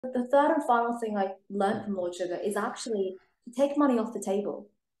The third and final thing I learned from Lord Sugar is actually to take money off the table.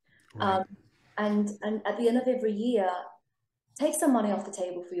 Right. Um, and at the end of every year, take some money off the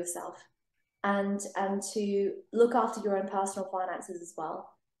table for yourself and to look after your own personal finances as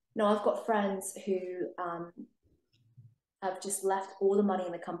well. You know, I've got friends who have just left all the money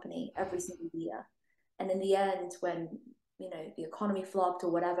in the company every single year. And in the end, when the economy flopped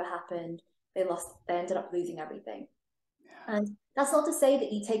or whatever happened, they ended up losing everything. Yeah. And that's not to say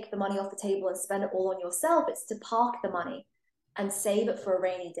that you take the money off the table and spend it all on yourself. It's to park the money and save it for a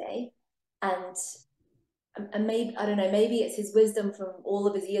rainy day. And and maybe I don't know, maybe it's his wisdom from all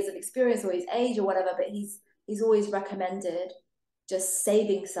of his years of experience or his age or whatever, but he's always recommended just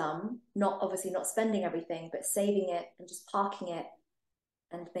saving some, not obviously not spending everything, but saving it and just parking it,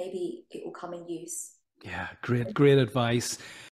 and maybe it will come in use. Yeah. Great, great advice.